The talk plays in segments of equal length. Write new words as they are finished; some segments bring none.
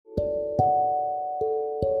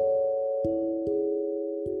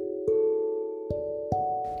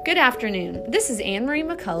Good afternoon. This is Anne Marie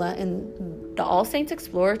McCullough in the All Saints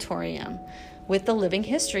Exploratorium with the Living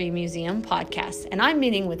History Museum podcast, and I'm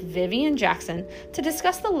meeting with Vivi and Jackson to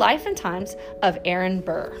discuss the life and times of Aaron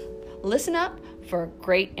Burr. Listen up for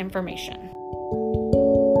great information.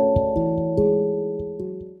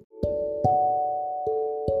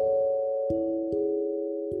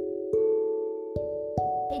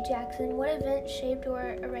 Hey Jackson, what event shaped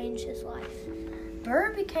or arranged his life?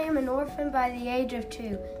 Burr became an orphan by the age of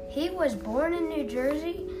 2. He was born in New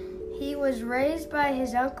Jersey. He was raised by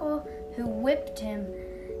his uncle who whipped him.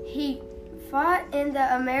 He fought in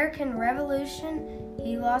the American Revolution.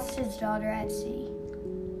 He lost his daughter at sea.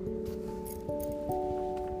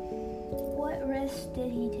 What risks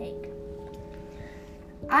did he take?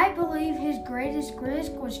 I believe his greatest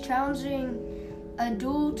risk was challenging a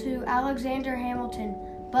duel to Alexander Hamilton,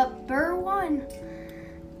 but Burr won.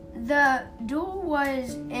 The duel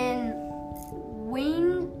was in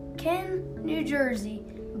Winkin, New Jersey.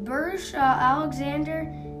 Burr shot Alexander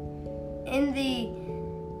in the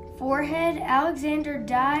forehead. Alexander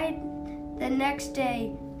died the next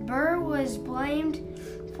day. Burr was blamed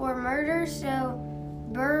for murder, so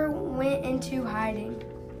Burr went into hiding.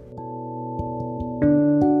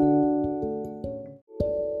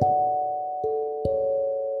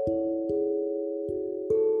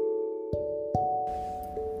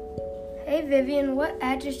 Hey Vivian, what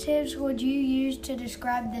adjectives would you use to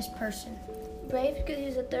describe this person? Brave because he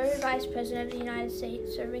was the third vice president of the United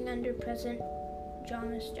States, serving under President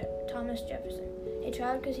Thomas Jefferson. A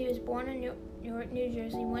child because he was born in New York, New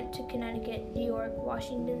Jersey, went to Connecticut, New York,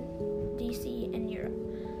 Washington, D.C., and Europe.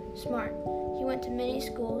 Smart. He went to many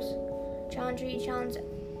schools. Challenger. He challenged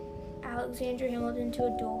Alexander Hamilton to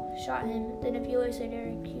a duel, shot him, then a few years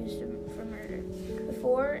later accused him for murder.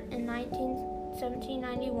 Before, in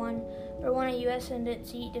 1791, Burr won a U.S. Senate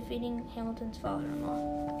seat, defeating Hamilton's father-in-law.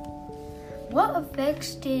 What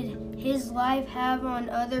effects did his life have on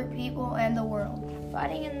other people and the world?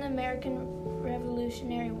 Fighting in the American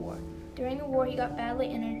Revolutionary War. During the war, he got badly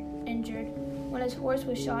injured when his horse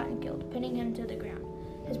was shot and killed, pinning him to the ground.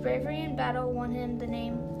 His bravery in battle won him the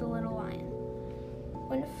name the Little Lion.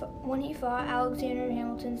 When he fought Alexander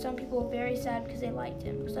Hamilton, some people were very sad because they liked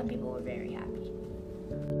him. Some people were very happy.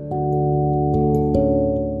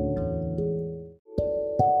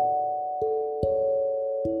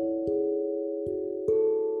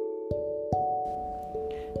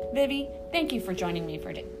 Vivi, thank you for joining me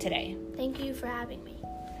for today. Thank you for having me.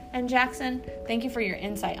 And Jackson, thank you for your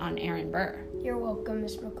insight on Aaron Burr. You're welcome,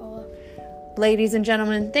 Miss McCullough. Ladies and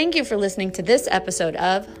gentlemen, thank you for listening to this episode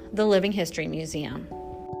of the Living History Museum.